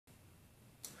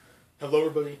Hello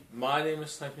everybody, my name is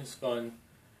Sniping's Fun,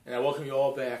 and I welcome you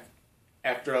all back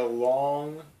after a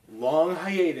long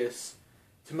hiatus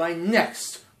to my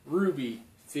next RWBY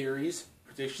Theories,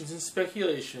 Predictions, and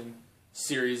Speculation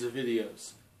series of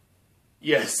videos.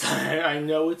 Yes, I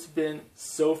know it's been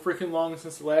so freaking long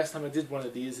since the last time I did one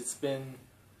of these. It's been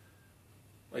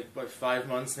like, what, 5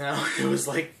 months now? It was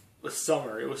like the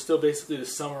summer. It was still basically the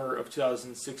summer of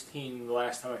 2016 the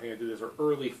last time I think I did this, or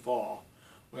early fall,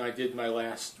 when I did my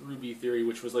last RWBY theory,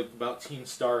 which was like about Team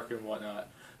Stark and whatnot,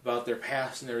 about their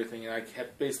past and everything, and I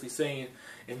kept basically saying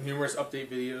in numerous update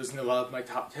videos and a lot of my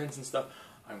top 10s and stuff,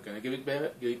 I'm gonna be getting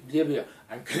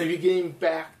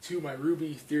back to my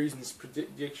RWBY theories and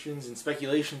predictions and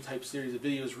speculation type series of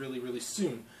videos really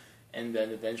soon. And then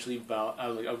eventually,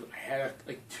 I had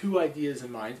like 2 ideas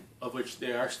in mind, of which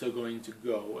they are still going to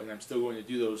go, and I'm still going to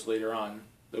do those later on.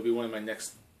 They'll be one of my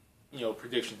next,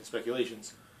 predictions and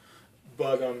speculations.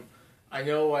 But I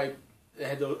know I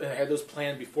had those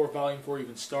planned before Volume 4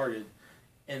 even started,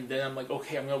 and then I'm like,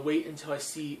 okay, I'm going to wait until I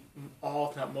see all,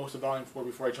 if not most, of Volume 4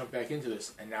 before I jump back into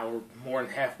this. And now we're more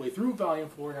than halfway through Volume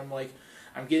 4, and I'm like,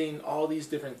 I'm getting all these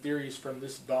different theories from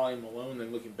this volume alone,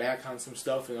 and looking back on some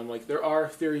stuff, and I'm like, there are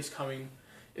theories coming.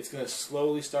 It's going to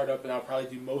slowly start up, and I'll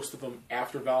probably do most of them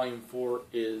after Volume 4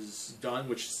 is done,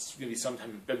 which is going to be sometime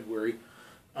in February.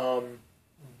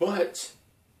 But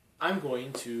I'm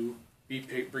going to be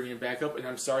bringing it back up, and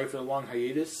I'm sorry for the long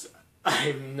hiatus.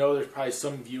 I know there's probably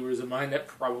some viewers of mine that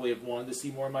probably have wanted to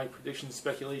see more of my prediction and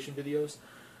speculation videos.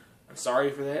 I'm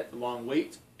sorry for that, the long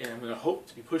wait, and I'm going to hope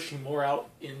to be pushing more out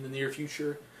in the near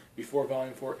future before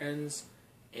Volume 4 ends,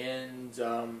 and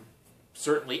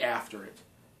certainly after it.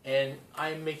 And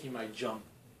I'm making my jump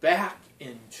back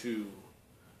into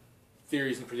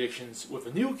theories and predictions with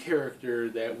a new character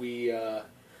that we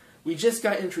just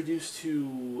got introduced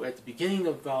to at the beginning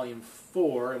of Volume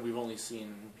 4, and we've only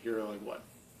seen here, like, what,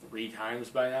 3 times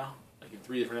by now? Like in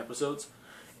 3 different episodes?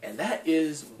 And that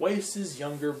is Weiss's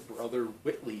younger brother,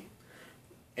 Whitley.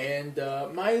 And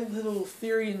my little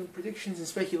theory and predictions and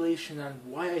speculation on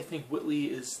why I think Whitley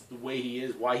is the way he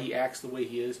is, why he acts the way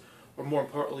he is, or more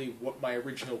importantly, what my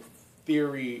original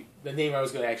theory, the name I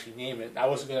was going to actually name it, I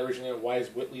wasn't going to originally name it, why is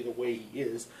Whitley the way he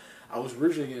is? I was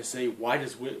originally going to say, why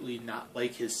does Whitley not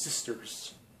like his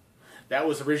sisters? That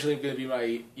was originally going to be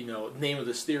my, name of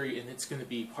this theory, and it's going to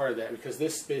be part of that, because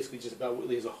this is basically just about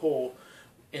Whitley as a whole,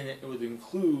 and it would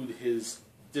include his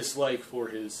dislike for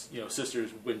his,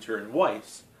 sisters, Winter and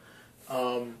Weiss.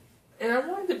 And I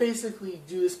wanted to basically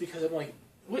do this because I'm like,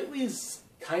 Whitley's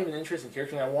kind of an interesting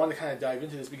character, and I wanted to kind of dive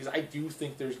into this because I do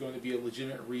think there's going to be a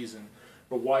legitimate reason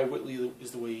for why Whitley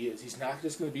is the way he is. He's not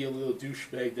just going to be a little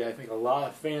douchebag that I think a lot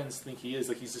of fans think he is.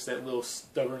 Like, he's just that little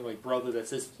stubborn, like, brother that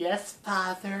says, "Yes,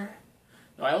 father."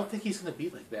 No, I don't think he's going to be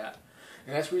like that.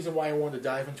 And that's the reason why I wanted to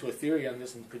dive into a theory on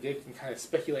this and predict and kind of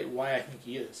speculate why I think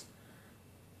he is.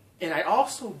 And I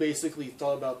also basically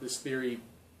thought about this theory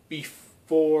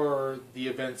before the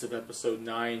events of Episode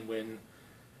 9 when,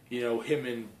 him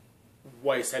and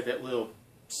Weiss had that little,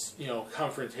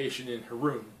 confrontation in her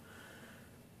room.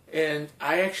 And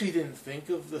I actually didn't think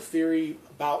of the theory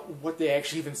about what they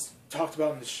actually even talked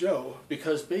about in the show,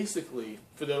 because basically,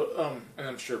 for the and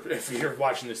I'm sure if you're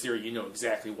watching this theory, you know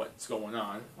exactly what's going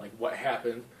on, like what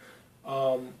happened.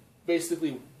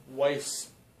 Basically,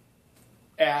 Weiss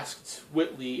asked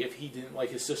Whitley if he didn't like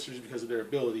his sisters because of their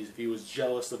abilities, if he was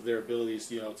jealous of their abilities,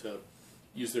 to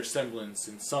use their semblance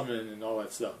and summon and all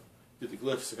that stuff, do the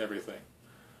glyphs and everything.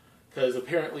 Because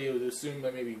apparently it was assumed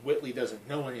that maybe Whitley doesn't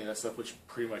know any of that stuff, which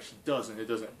pretty much he doesn't. It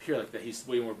doesn't appear like that. He's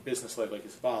way more businesslike like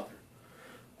his father.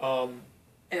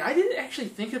 And I didn't actually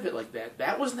think of it like that.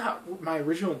 That was not my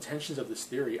original intentions of this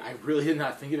theory. I really did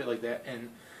not think of it like that. And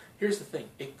here's the thing.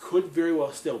 It could very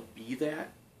well still be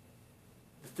that.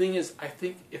 The thing is, I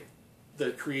think if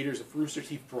the creators of Rooster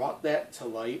Teeth brought that to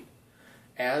light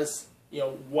as,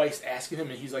 Weiss asking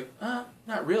him, and he's like,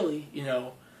 not really,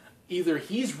 either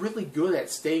he's really good at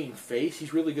staying face,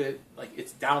 he's really good at, like,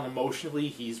 it's down emotionally,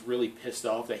 he's really pissed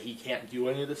off that he can't do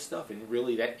any of this stuff, and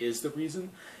really that is the reason,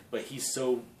 but he's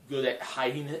so good at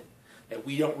hiding it that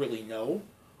we don't really know,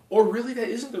 or really that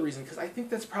isn't the reason, because I think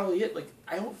that's probably it. Like,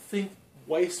 I don't think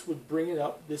Weiss would bring it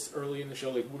up this early in the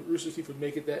show, like, Rooster Teeth would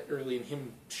make it that early, and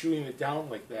him shooting it down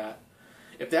like that,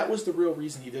 if that was the real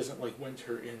reason he doesn't like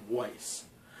Winter and Weiss.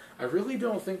 I really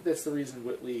don't think that's the reason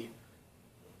Whitley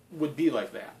would be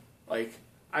like that. Like,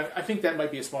 I think that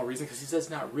might be a small reason, because he says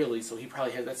not really, so he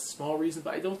probably has, that's a small reason,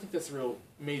 but I don't think that's a real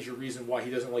major reason why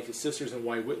he doesn't like his sisters and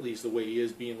why Whitley's the way he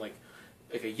is, being like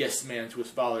a yes man to his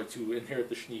father to inherit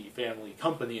the Schnee family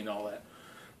company and all that.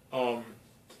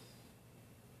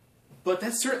 But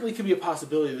that certainly could be a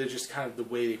possibility. That just kind of the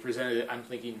way they presented it, I'm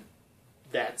thinking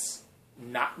that's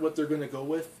not what they're going to go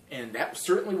with, and that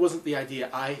certainly wasn't the idea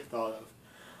I thought of.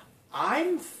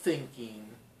 I'm thinking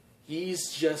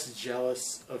he's just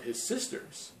jealous of his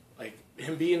sisters, like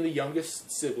him being the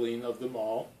youngest sibling of them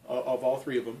all, of all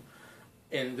three of them.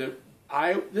 And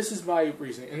this is my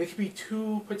reasoning, and it could be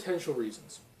two potential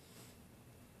reasons.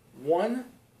 One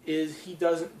is he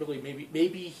doesn't really,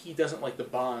 maybe he doesn't like the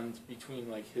bond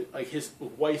between his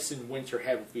Weiss and Winter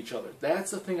have with each other.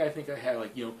 That's the thing I think I had.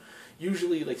 Like, you know,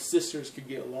 usually like sisters could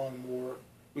get along more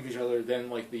with each other than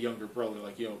like the younger brother.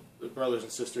 Like, you know, the brothers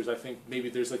and sisters. I think maybe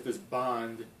there's like this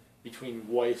bond between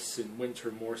Weiss and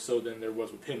Winter more so than there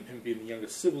was with him. Him being the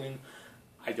youngest sibling.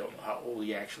 I don't know how old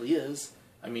he actually is.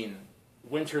 I mean,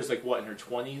 Winter's like what, in her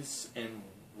 20s, and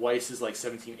Weiss is like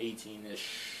 17,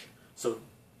 18-ish. So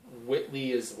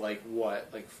Whitley is like what,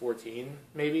 like 14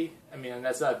 maybe? I mean, and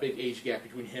that's not a big age gap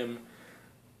between him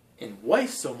and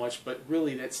Weiss so much, but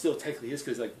really that still technically is,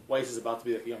 because like Weiss is about to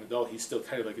be like a young adult. He's still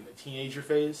kind of like in the teenager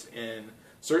phase, and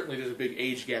certainly there's a big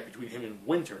age gap between him and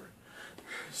Winter.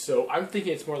 So I'm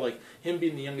thinking it's more like him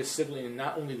being the youngest sibling, and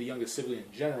not only the youngest sibling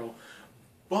in general,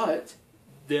 but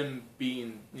them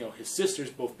being, you know, his sisters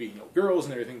both being, you know, girls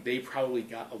and everything. They probably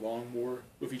got along more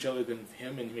with each other than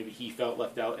him, and maybe he felt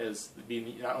left out as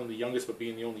being not only the youngest but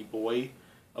being the only boy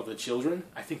of the children.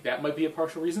 I think that might be a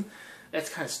partial reason. That's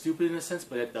kind of stupid in a sense,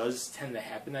 but that does tend to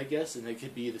happen, I guess. And it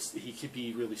could be this, he could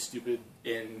be really stupid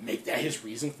and make that his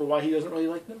reason for why he doesn't really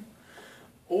like them.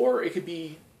 Or it could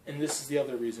be, and this is the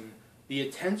other reason, the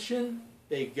attention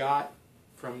they got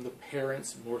from the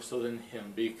parents more so than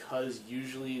him, because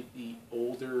usually the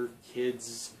older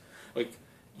kids, like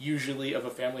usually of a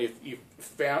family,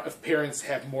 if parents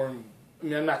have more, I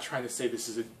mean, I'm not trying to say this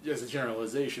as a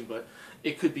generalization, but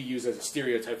it could be used as a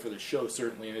stereotype for the show,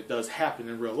 certainly, and it does happen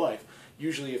in real life.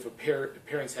 Usually if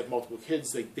parents have multiple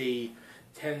kids, like they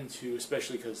tend to,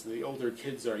 especially because the older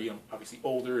kids are, you know, obviously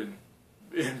older and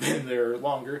been there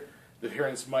longer, the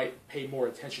parents might pay more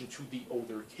attention to the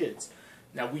older kids.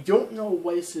 Now, we don't know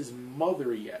Weiss's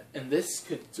mother yet, and this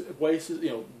could, Weiss,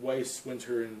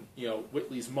 Winter, and, you know,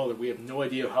 Whitley's mother, we have no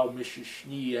idea how Mrs.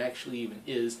 Schnee actually even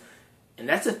is, and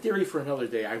that's a theory for another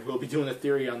day. I will be doing a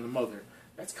theory on the mother.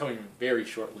 That's coming very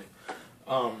shortly.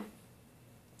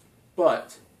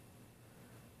 But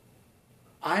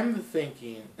I'm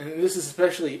thinking, and this is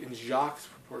especially in Jacques'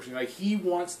 proportion, like he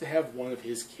wants to have one of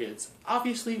his kids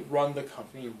obviously run the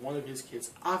company, and one of his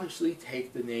kids obviously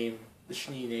take the name, the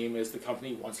Schnee name, as the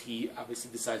company once he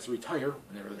obviously decides to retire,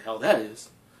 whenever the hell that is.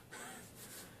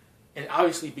 And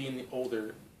obviously being the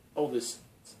oldest,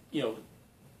 you know,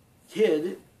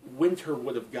 kid, Winter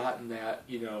would have gotten that,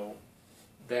 you know,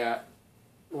 that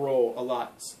role a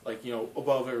lot, like, you know,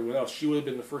 above everyone else. She would have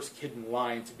been the first kid in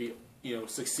line to be, you know,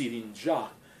 succeeding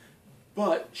Jacques.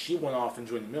 But she went off and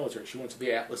joined the military. She went to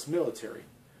the Atlas military.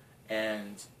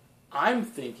 And I'm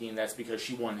thinking that's because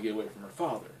she wanted to get away from her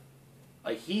father.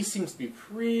 Like, he seems to be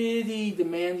pretty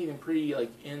demanding and pretty,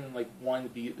 like, wanting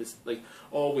to be this, like,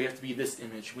 oh, we have to be this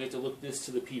image. We have to look this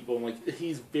to the people. And, like,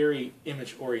 he's very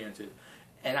image-oriented.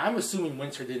 And I'm assuming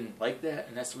Winter didn't like that,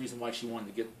 and that's the reason why she wanted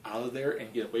to get out of there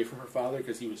and get away from her father,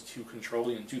 because he was too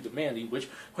controlling and too demanding, which,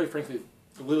 quite frankly,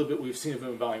 a little bit we've seen of him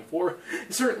in Volume 4,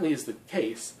 it certainly is the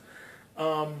case.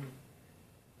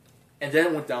 And then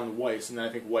it went down to Weiss, and then I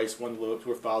think Weiss wanted to live up to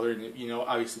her father, and, you know,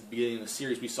 obviously at the beginning of the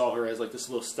series we saw her as, like, this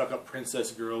little stuck-up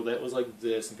princess girl that was like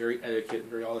this, and very etiquette,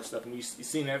 and very all this stuff, and you've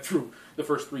seen that through the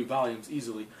first 3 volumes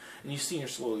easily, and you've seen her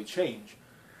slowly change.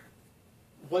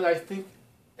 What I think,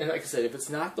 and like I said, if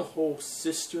it's not the whole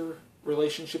sister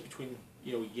relationship between,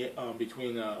 you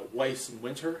know, Weiss and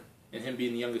Winter, and him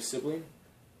being the youngest sibling,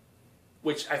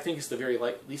 which I think is the very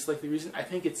least likely reason, I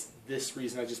think it's this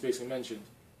reason I just basically mentioned.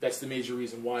 That's the major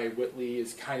reason why Whitley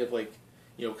is kind of like,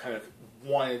 you know, kind of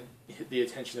wanted the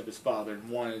attention of his father, and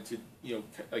wanted to, you know,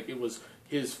 like it was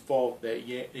his fault that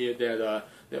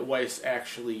that Weiss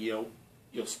actually, you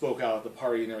know, spoke out at the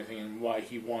party and everything, and why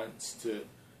he wants to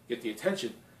get the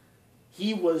attention.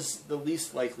 He was the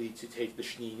least likely to take the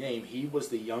Schnee name. He was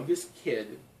the youngest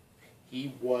kid.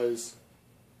 He was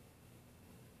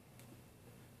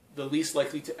the least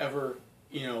likely to ever,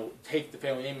 you know, take the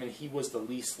family name, and he was the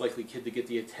least likely kid to get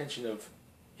the attention of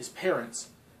his parents.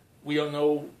 We don't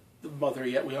know the mother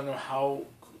yet. We don't know how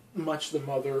much the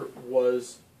mother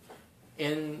was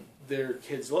in their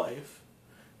kid's life.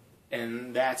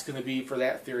 And that's going to be, for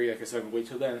that theory, like I said, wait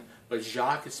till then. But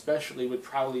Jacques especially would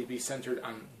probably be centered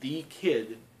on the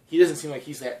kid. He doesn't seem like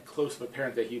he's that close of a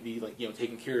parent that he'd be, like, you know,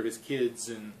 taking care of his kids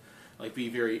and, like, be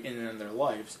very in and in their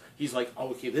lives. He's like,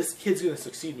 oh, okay, this kid's going to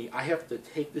succeed me. I have to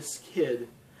take this kid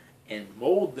and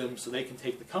mold them so they can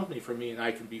take the company from me, and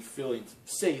I can be feeling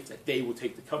safe that they will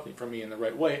take the company from me in the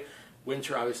right way.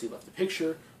 Winter obviously left the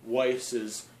picture. Weiss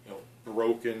is,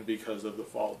 broken because of the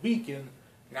fall of Beacon.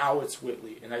 Now it's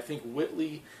Whitley, and I think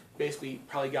Whitley basically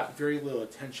probably got very little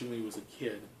attention when he was a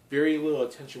kid, very little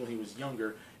attention when he was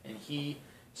younger, and he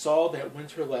saw that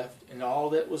Winter left, and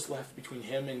all that was left between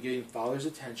him and getting father's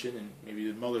attention, and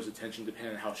maybe the mother's attention,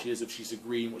 depending on how she is, if she's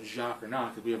agreeing with Jacques or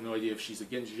not, because we have no idea if she's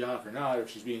against Jacques or not, or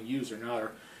if she's being used or not,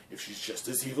 or if she's just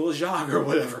as evil as Jacques or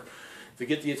whatever. To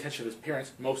get the attention of his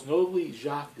parents, most notably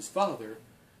Jacques, his father,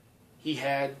 he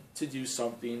had to do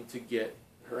something to get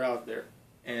her out there.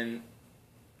 And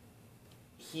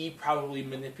he probably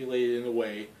manipulated, in a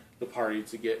way, the party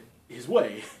to get his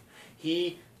way.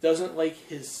 He doesn't like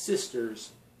his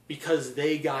sisters because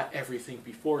they got everything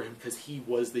before him, because he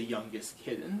was the youngest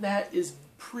kid. And that is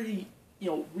pretty,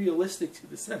 realistic to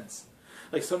the sense.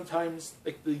 Like, sometimes,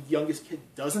 like, the youngest kid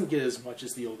doesn't get as much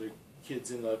as the older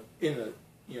kids in a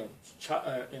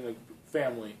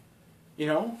family.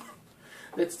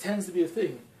 That tends to be a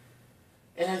thing.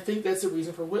 And I think that's the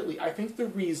reason for Whitley. I think the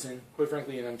reason, quite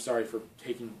frankly, and I'm sorry for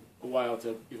taking a while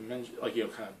to even mention, kind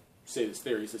of say this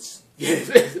theory,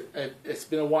 it's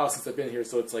been a while since I've been here,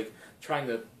 so it's like trying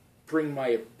to bring my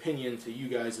opinion to you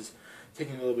guys is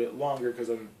taking a little bit longer, because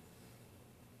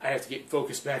I have to get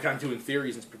focused back on doing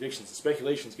theories and predictions and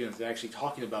speculations again, and actually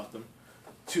talking about them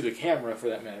to the camera, for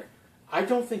that matter. I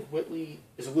don't think Whitley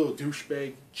is a little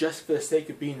douchebag just for the sake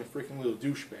of being a freaking little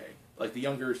douchebag, like the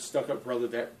younger stuck-up brother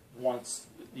that wants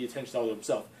the attention all to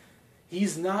himself.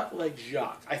 He's not like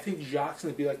Jacques. I think Jacques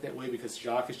going to be like that way because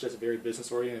Jacques is just very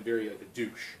business-oriented, very like a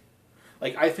douche.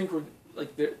 Like, I think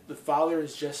the father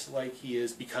is just like he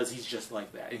is because he's just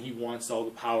like that, and he wants all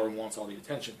the power and wants all the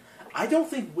attention. I don't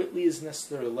think Whitley is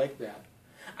necessarily like that.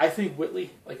 I think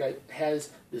Whitley has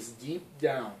this deep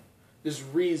down, this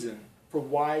reason for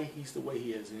why he's the way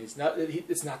he is, and it's not that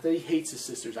he hates his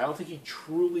sisters. I don't think he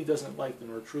truly doesn't like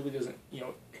them, or truly doesn't,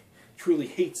 truly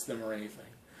hates them or anything.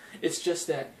 It's just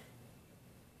that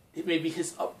it may be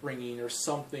his upbringing or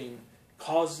something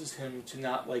causes him to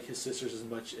not like his sisters as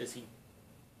much as he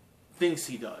thinks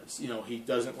he does. He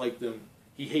doesn't like them,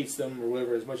 he hates them or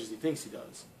whatever as much as he thinks he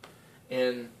does.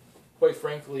 And quite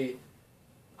frankly,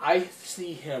 I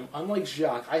see him, unlike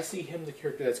Jacques, I see him the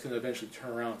character that's going to eventually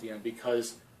turn around at the end,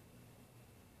 because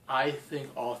I think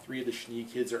all three of the Schnee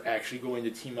kids are actually going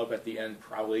to team up at the end,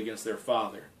 probably against their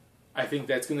father. I think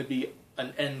that's going to be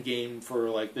an end game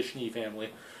for the Schnee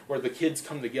family, where the kids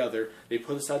come together, they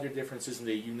put aside their differences, and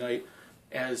they unite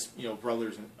as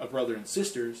brothers and a brother and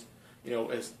sisters,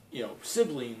 as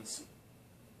siblings,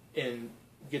 and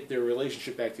get their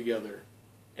relationship back together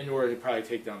in order to probably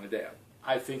take down the dad.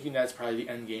 I'm thinking that's probably the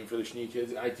end game for the Schnee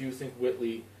kids. I do think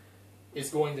Whitley is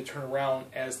going to turn around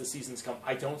as the seasons come.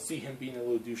 I don't see him being a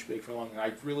little douchebag for long. And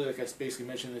I really, like I basically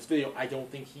mentioned in this video, I don't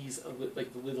think he's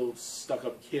like the little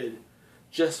stuck-up kid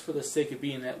just for the sake of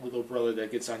being that little brother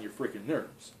that gets on your freaking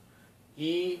nerves.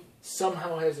 He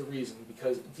somehow has a reason,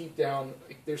 because deep down,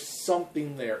 there's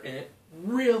something there, and it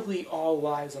really all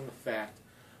lies on the fact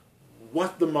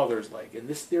what the mother's like. And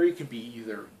this theory can be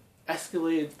either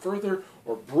escalated further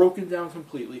or broken down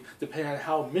completely, depending on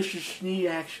how Mrs. Schnee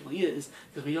actually is,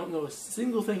 because we don't know a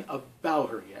single thing about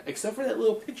her yet, except for that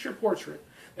little picture portrait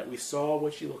that we saw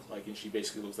what she looked like, and she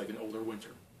basically looks like an older Winter.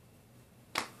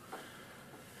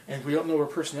 And we don't know her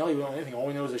personality, we don't know anything. All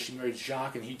we know is that she married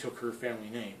Jacques and he took her family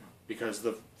name, because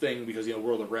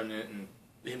World of Remnant and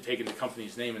him taking the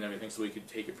company's name and everything so he could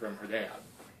take it from her dad.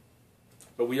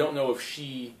 But we don't know if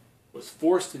she was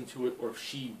forced into it or if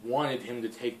she wanted him to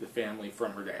take the family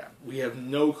from her dad. We have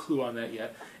no clue on that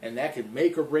yet, and that could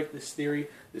make or break this theory,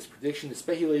 this prediction, this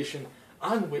speculation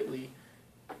on Whitley.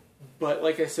 But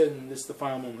like I said in the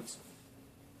final moments,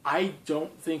 I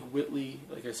don't think Whitley,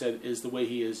 like I said, is the way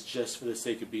he is just for the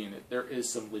sake of being it. There is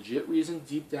some legit reason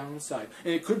deep down inside,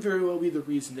 and it could very well be the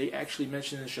reason they actually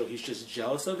mentioned in the show. He's just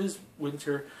jealous of his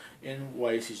Winter and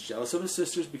Weiss. He's jealous of his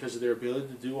sisters because of their ability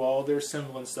to do all their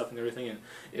semblance stuff and everything, and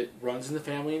it runs in the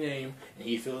family name, and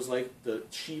he feels like the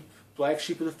black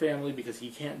sheep of the family because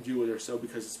he can't do it or so,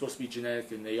 because it's supposed to be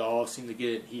genetic and they all seem to get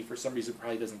it. He, for some reason,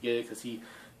 probably doesn't get it because he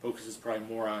focuses probably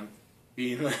more on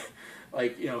being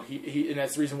and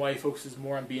that's the reason why he focuses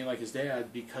more on being like his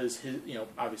dad, because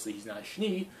obviously he's not a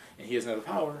Schnee and he doesn't have the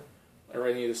power or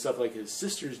any of the stuff like his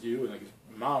sisters do, and like his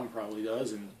mom probably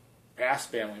does, and past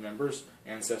family members,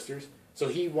 ancestors. So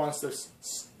he wants to,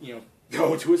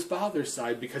 go to his father's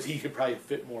side because he could probably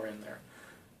fit more in there.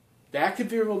 That could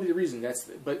very well be the reason.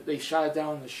 But they shot it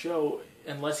down in the show.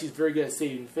 Unless he's very good at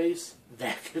saving face,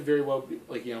 that could very well be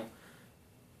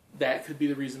that could be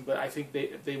the reason, but I think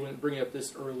they wouldn't bring it up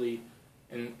this early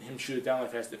and him shoot it down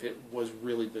that fast if it was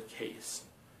really the case.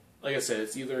 Like I said,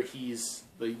 it's either he's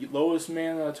the lowest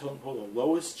man on the totem pole, the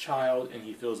lowest child, and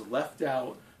he feels left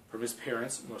out from his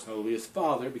parents, most notably his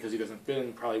father, because he doesn't fit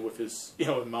in probably with his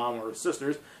mom or his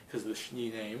sisters because of the Schnee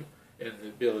name and the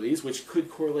abilities, which could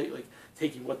correlate, like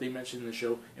taking what they mentioned in the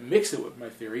show and mix it with my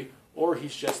theory, or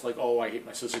he's just like, oh, I hate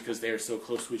my sister because they are so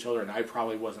close to each other, and I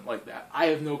probably wasn't like that. I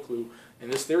have no clue,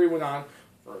 and this theory went on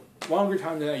for a longer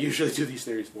time than I usually do these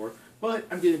theories for, but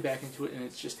I'm getting back into it, and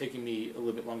it's just taking me a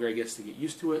little bit longer, I guess, to get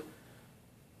used to it,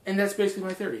 and that's basically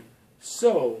my theory.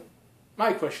 So,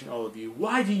 my question to all of you,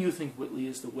 why do you think Whitley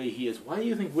is the way he is? Why do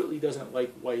you think Whitley doesn't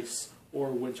like Weiss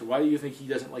or Winter? Why do you think he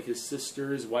doesn't like his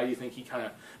sisters? Why do you think he kind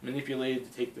of manipulated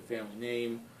to take the family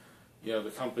name,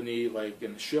 the company, like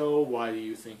in the show? Why do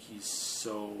you think he's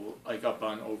so like up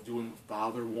on doing what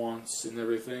father wants and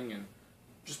everything? And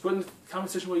just put in the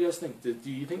comment section what you guys think. Do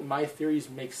you think my theories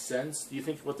make sense? Do you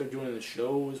think what they're doing in the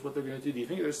show is what they're going to do? Do you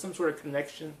think there's some sort of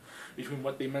connection between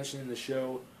what they mentioned in the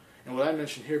show and what I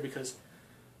mentioned here? Because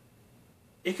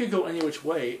it could go any which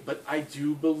way, but I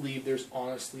do believe there's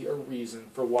honestly a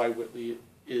reason for why Whitley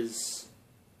is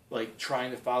like trying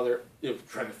to follow in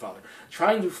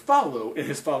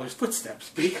his father's footsteps,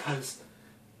 because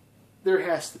there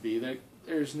has to be.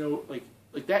 There's no like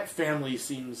that family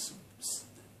seems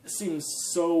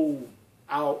so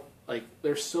out, like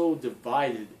they're so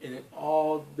divided, and it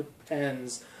all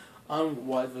depends on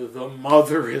what the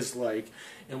mother is like,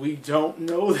 and we don't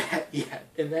know that yet,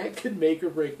 and that could make or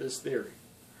break this theory.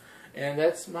 And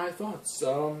that's my thoughts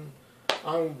on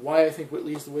why I think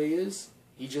Whitley is the way he is.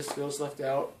 He just feels left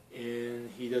out, and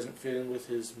he doesn't fit in with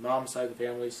his mom's side of the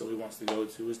family, so he wants to go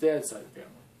to his dad's side of the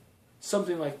family.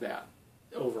 Something like that,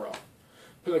 overall.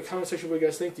 Put in the comment section what you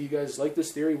guys think. Do you guys like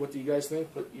this theory? What do you guys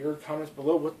think? Put your comments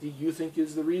below. What do you think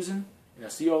is the reason? And I'll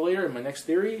see you all later in my next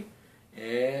theory.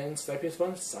 And Sniping is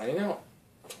Fun, signing out.